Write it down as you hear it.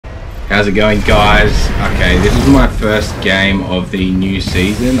How's it going, guys? Okay, this is my first game of the new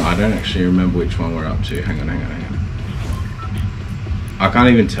season. I don't actually remember which one we're up to. Hang on. I can't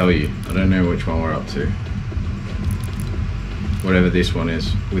even tell you. I don't know which one we're up to. Whatever this one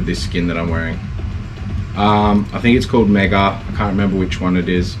is, with this skin that I'm wearing. I think it's called Mega. I can't remember which one it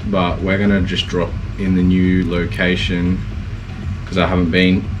is, but we're gonna just drop in the new location because I haven't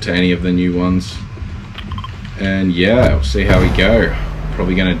been to any of the new ones. And yeah, we'll see how we go.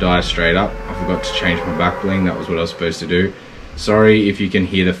 Probably gonna die straight up. I forgot to change my back bling. That was what I was supposed to do. Sorry if you can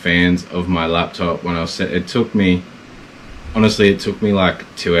hear the fans of my laptop when I was set. It took me, honestly, it took me like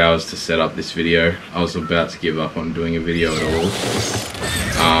 2 hours to set up this video. I was about to give up on doing a video at all.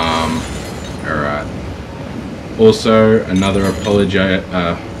 Alright. Also, another apologies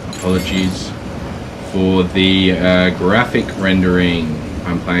for the graphic rendering.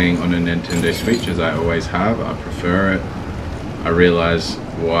 I'm playing on a Nintendo Switch as I always have. I prefer it. I realize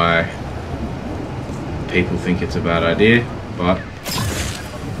why people think it's a bad idea, but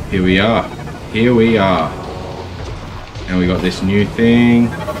here we are. And we got this new thing.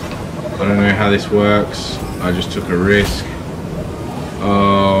 I don't know how this works. I just took a risk.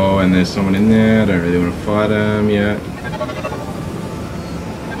 Oh, and there's someone in there. I don't really want to fight them yet.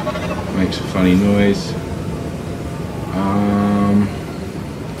 Makes a funny noise.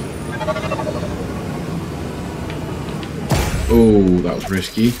 Oh, that was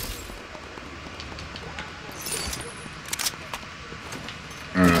risky.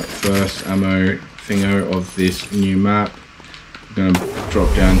 Alright, first ammo thingo of this new map. I'm gonna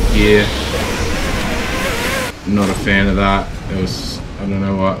drop down here. Not a fan of that. It was, I don't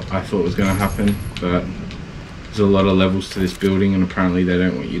know what I thought was gonna happen, but there's a lot of levels to this building and apparently they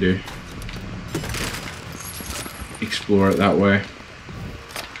don't want you to explore it that way.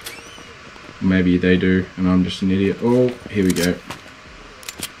 Maybe they do, and I'm just an idiot. Oh, here we go.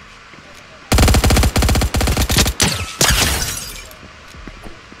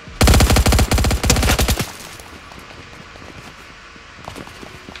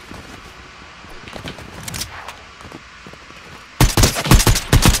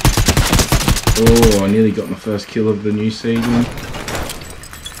 Oh, I nearly got my first kill of the new season.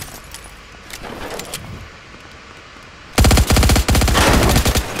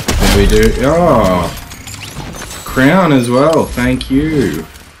 We do. Oh, crown as well. Thank you.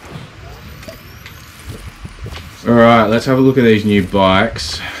 All right, let's have a look at these new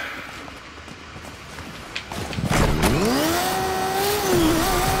bikes.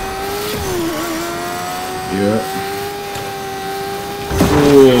 Yeah.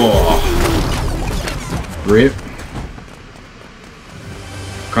 Oh. Rip.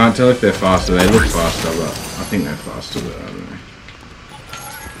 Can't tell if they're faster. They look faster, but I think they're faster. But I don't know.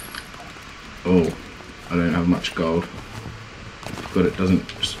 Oh, I don't have much gold. But it doesn't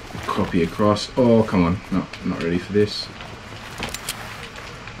just copy across. Oh, come on. No, I'm not ready for this.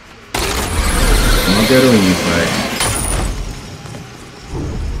 I'll go to a new place.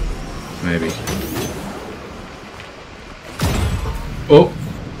 Maybe. Oh!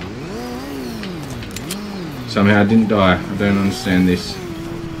 Somehow I didn't die. I don't understand this.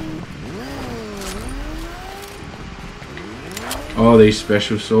 Oh, these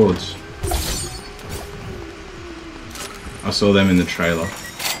special swords. I saw them in the trailer.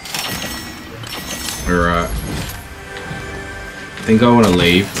 Alright. I think I want to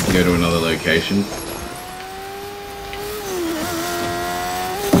leave and go to another location.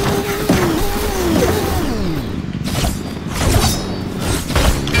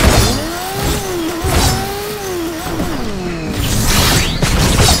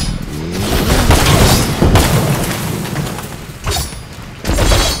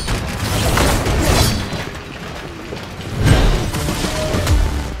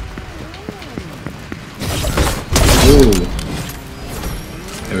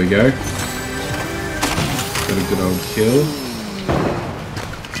 There we go. Got a good old kill.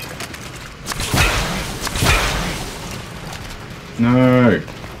 No.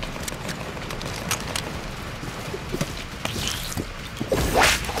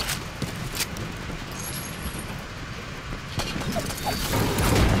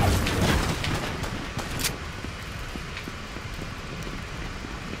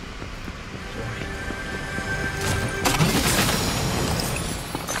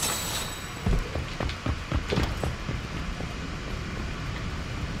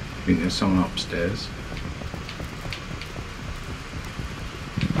 I think there's someone upstairs.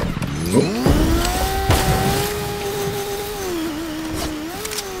 Oh.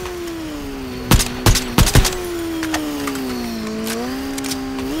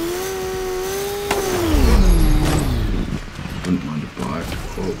 Wouldn't mind a bike.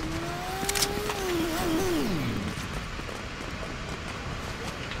 Oh.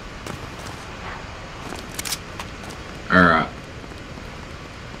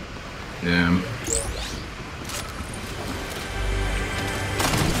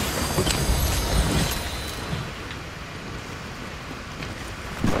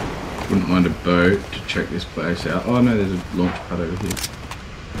 Wouldn't mind a boat to check this place out. Oh no, there's a launch pad over here.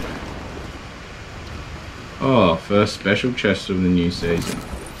 Oh, first special chest of the new season.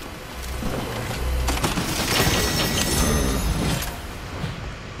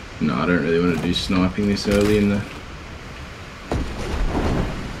 No, I don't really want to do sniping this early in the...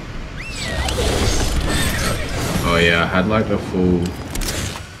 Oh yeah, I had like the full...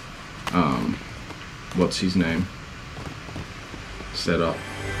 what's his name? Set up.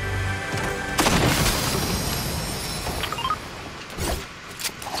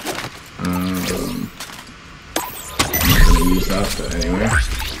 I'm not going to use that, but anyway.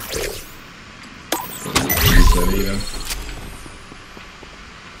 Probably not going to use that either.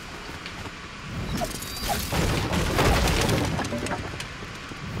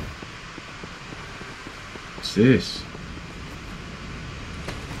 What's this?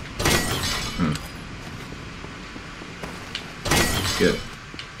 Huh.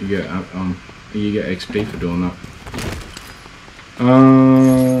 You get XP for doing that. Oh,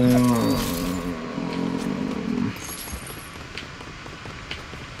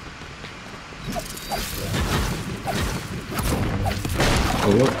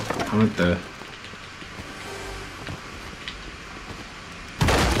 what? I went there.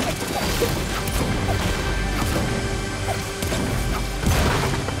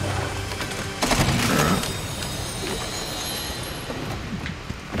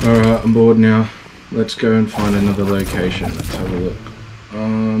 Alright, I'm bored now. Let's go and find another location. Let's have a look.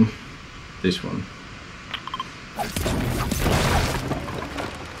 This one.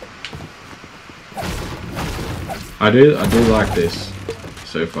 I do like this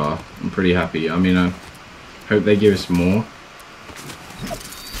so far. I'm pretty happy. I mean, I hope they give us more.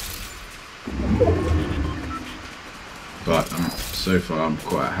 But so far I'm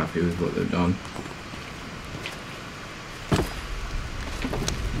quite happy with what they've done.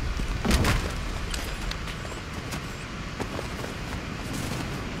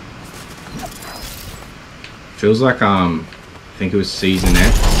 Feels like I think it was season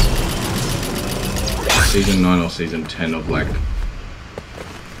X, season 9 or season 10 of like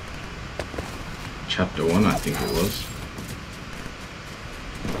chapter 1, I think it was.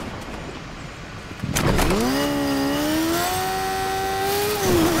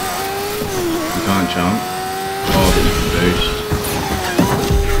 You can't jump. Oh, but you can boost.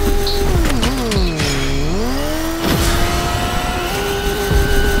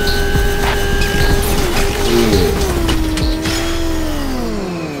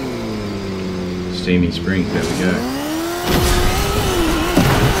 Steamy Springs, there we go.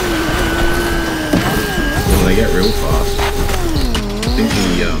 Well, they get real fast. I think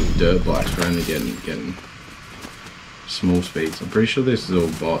the dirt bikes are only getting small speeds. I'm pretty sure this is all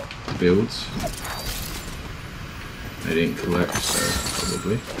bot builds. They didn't collect, so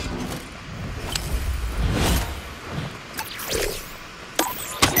probably.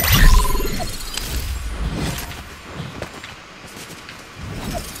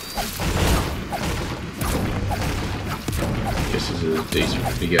 Decent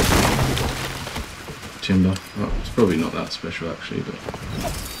to get timber. Well, it's probably not that special actually, but I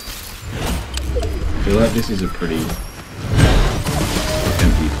feel like this is a pretty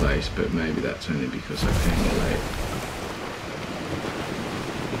empty place, but maybe that's only because I came late.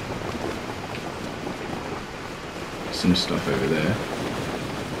 Some stuff over there,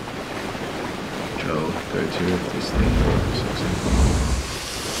 which I'll go to if this thing works.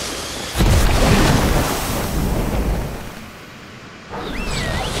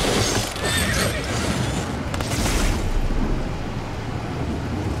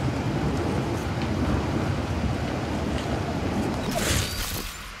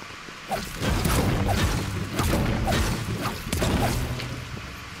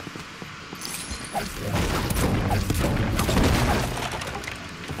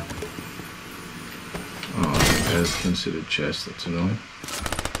 Considered chest, that's annoying.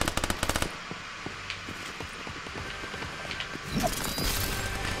 I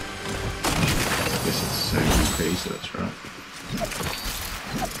guess it's the same XP, so that's right.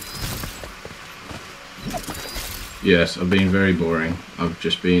 Yes, I've been very boring. I've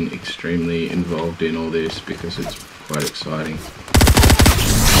just been extremely involved in all this because it's quite exciting.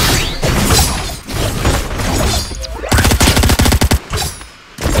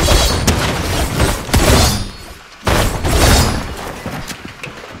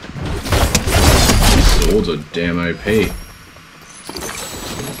 Swords are damn OP.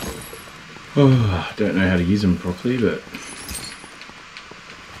 Oh, I don't know how to use them properly, but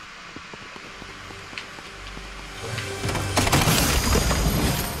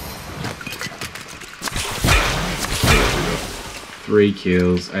 3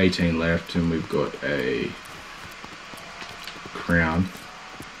 kills, 18 left, and we've got a crown.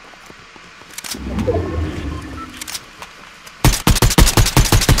 Kill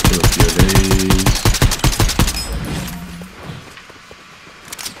a few of these.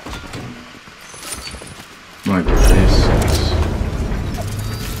 Might do this.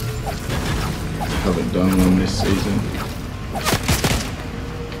 Haven't done one this season.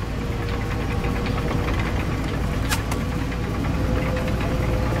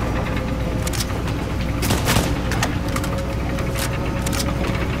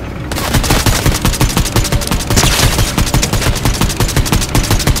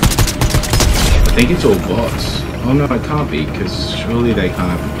 I think it's all bots. Oh no, it can't be, because surely they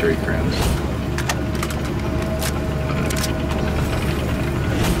can't have 3 crowns.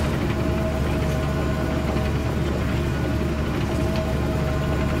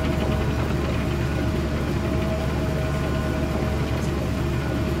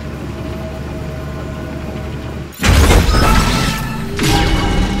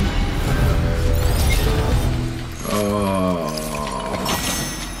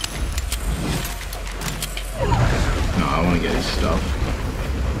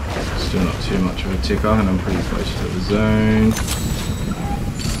 Still not too much of a ticker, and I'm pretty close to the zone.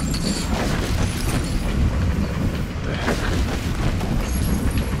 What the heck?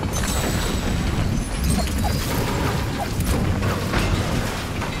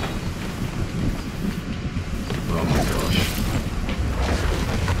 Oh my gosh.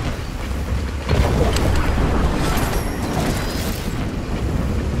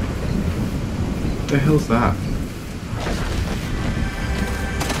 What the hell's that?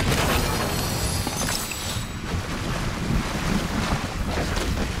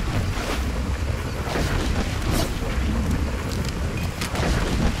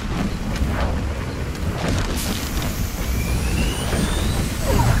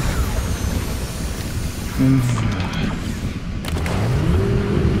 What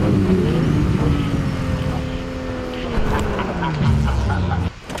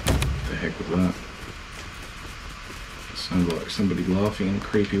the heck was that? It sounded like somebody laughing in a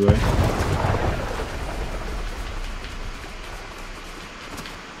creepy way.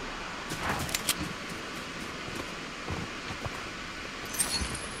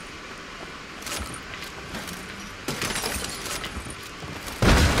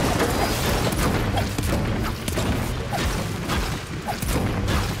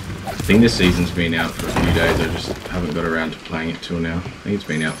 I think this season's been out for a few days, I just haven't got around to playing it till now. I think it's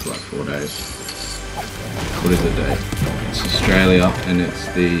been out for like 4 days. What is the date? It's Australia and it's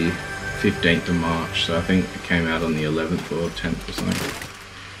the 15th of March, so I think it came out on the 11th or 10th or something.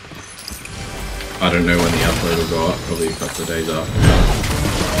 I don't know when the upload will go up, probably a couple of days after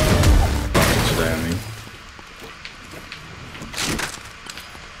today, I mean.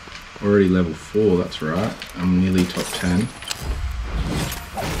 Already level 4, that's right. I'm nearly top 10.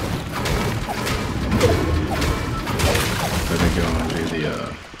 So they go and do the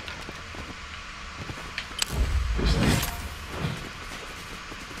this thing.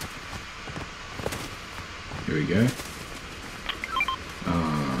 Here we go.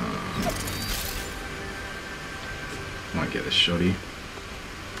 Might get a shoddy.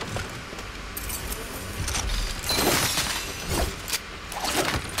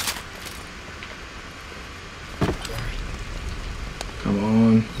 Come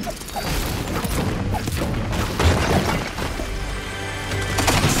on.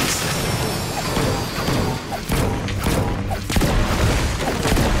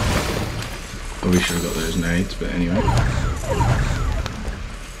 Probably should have got those nades, but anyway.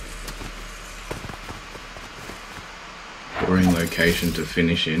 Boring location to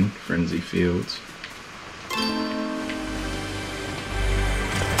finish in, Frenzy Fields.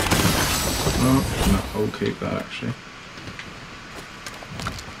 Oh, no, I'll keep that actually.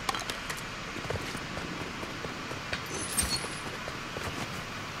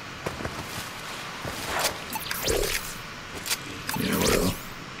 Yeah, whatever.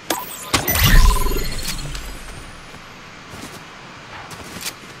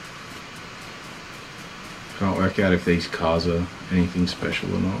 Can't work out if these cars are anything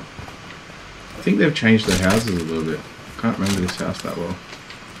special or not. I think they've changed the houses a little bit. I can't remember this house that well.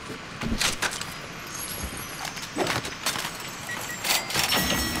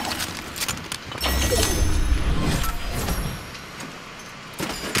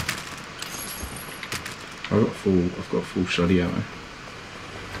 I've got full shoddy ammo.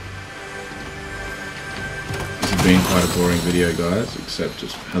 This has been quite a boring video, guys, except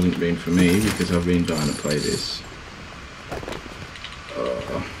it hasn't been for me because I've been dying to play this.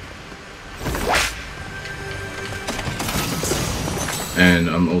 And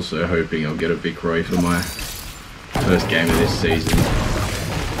I'm also hoping I'll get a Vic Roy for my first game of this season.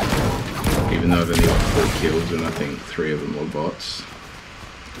 Even though I've only got 4 kills and I think 3 of them were bots.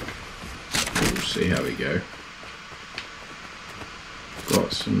 We'll see how we go.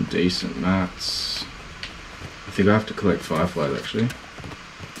 Got some decent mats. I think I have to collect fireflies actually.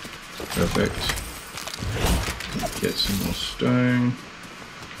 Perfect. Get some more stone.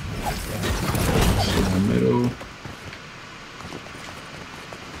 Some more metal.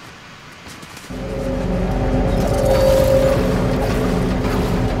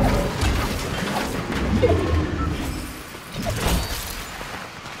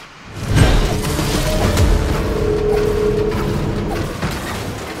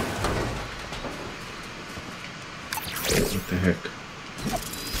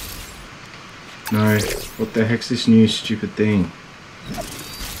 No, what the heck's this new stupid thing? I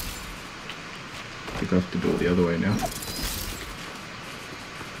think I have to do it the other way now.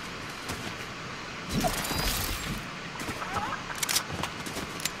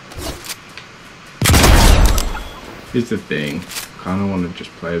 Here's the thing, I kinda want to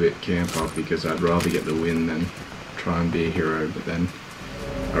just play a bit camp up because I'd rather get the win than try and be a hero, but then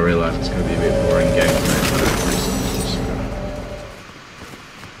I realise it's going to be a bit boring gameplay if I don't do something,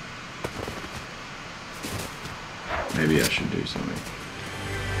 so maybe I should do something.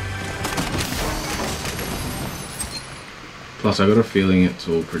 Plus I got a feeling it's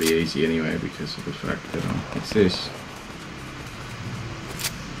all pretty easy anyway because of the fact that what's this?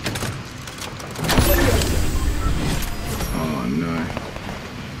 Oh no.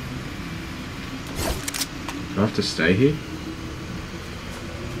 Do I have to stay here?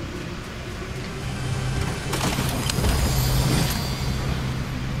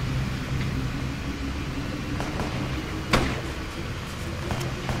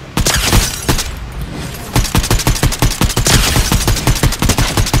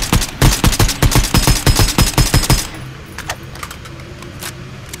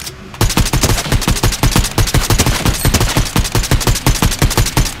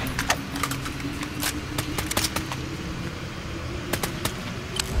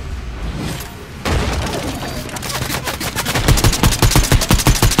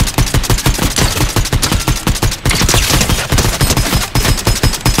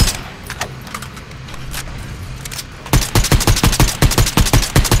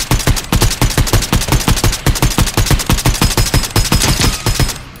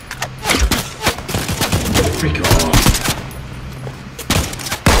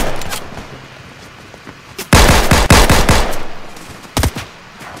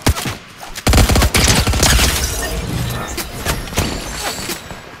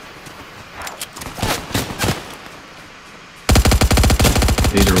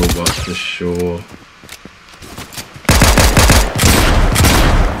 These are all bots for sure.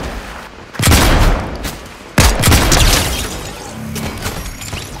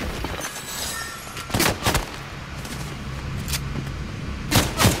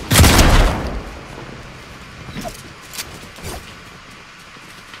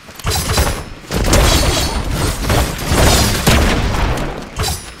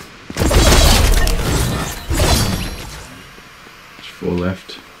 Four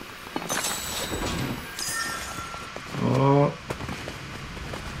left. Oh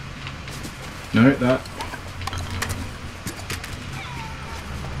no, that.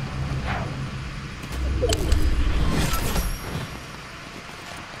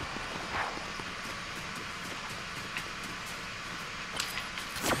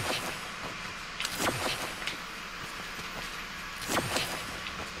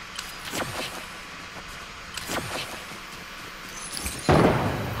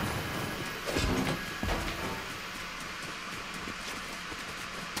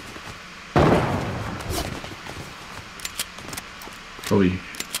 Probably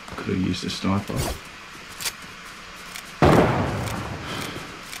could have used a sniper.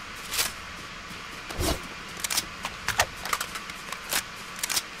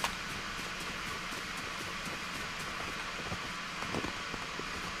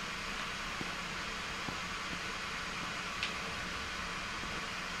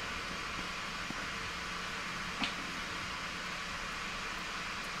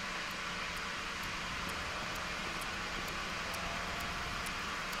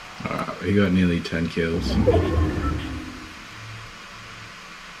 He got nearly 10 kills.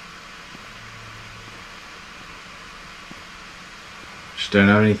 Just don't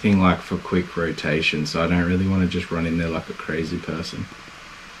have anything like for quick rotation, so I don't really want to just run in there like a crazy person.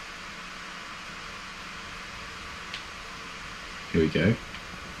 Here we go.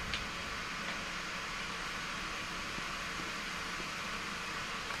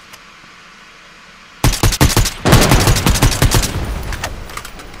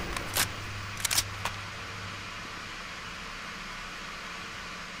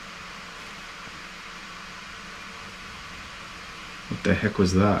 What the heck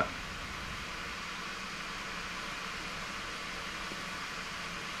was that?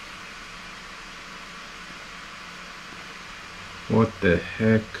 What the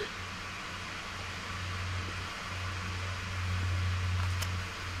heck?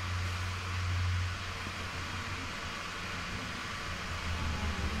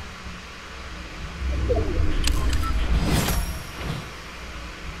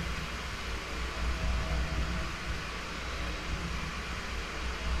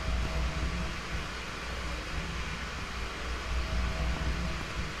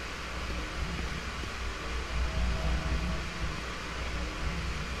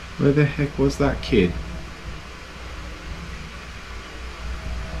 Where the heck was that kid?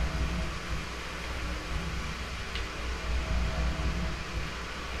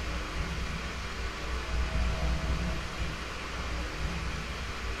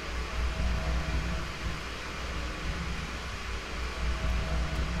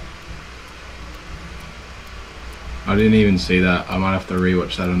 I didn't even see that. I might have to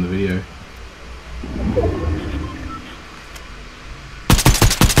rewatch that on the video.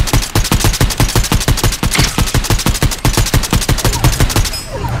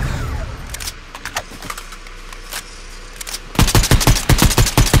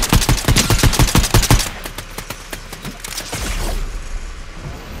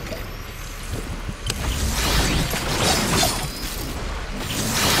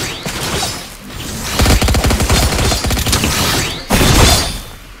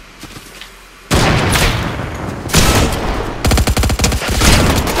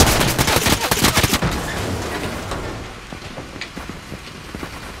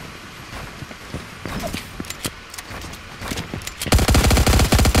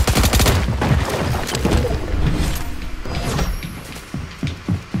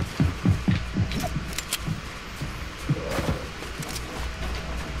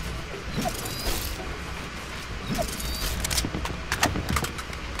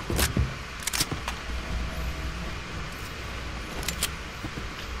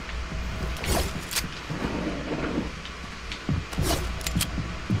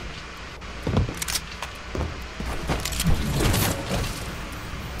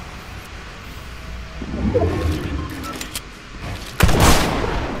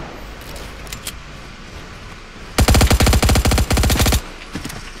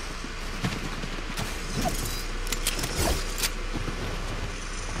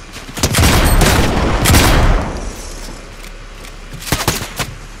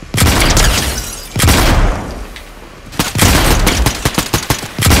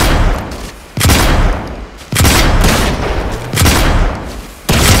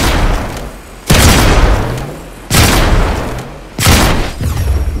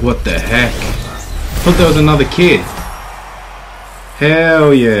 What the heck? I thought there was another kid.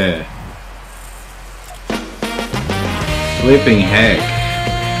 Hell yeah. Flipping heck.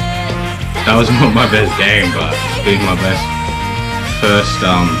 That was not my best game, but it's been my best first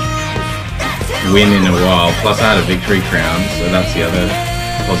win in a while. Plus I had a victory crown, so that's the other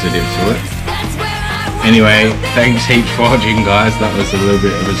positive to it. Anyway, thanks heaps for watching, guys. That was a little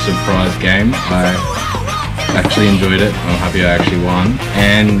bit of a surprise game. I actually enjoyed it. I'm happy I actually won.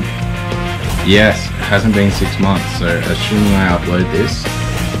 And yes, it hasn't been 6 months, so assuming I upload this,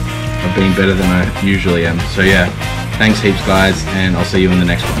 I've been better than I usually am. So yeah, thanks heaps, guys, and I'll see you in the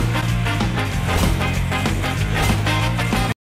next one.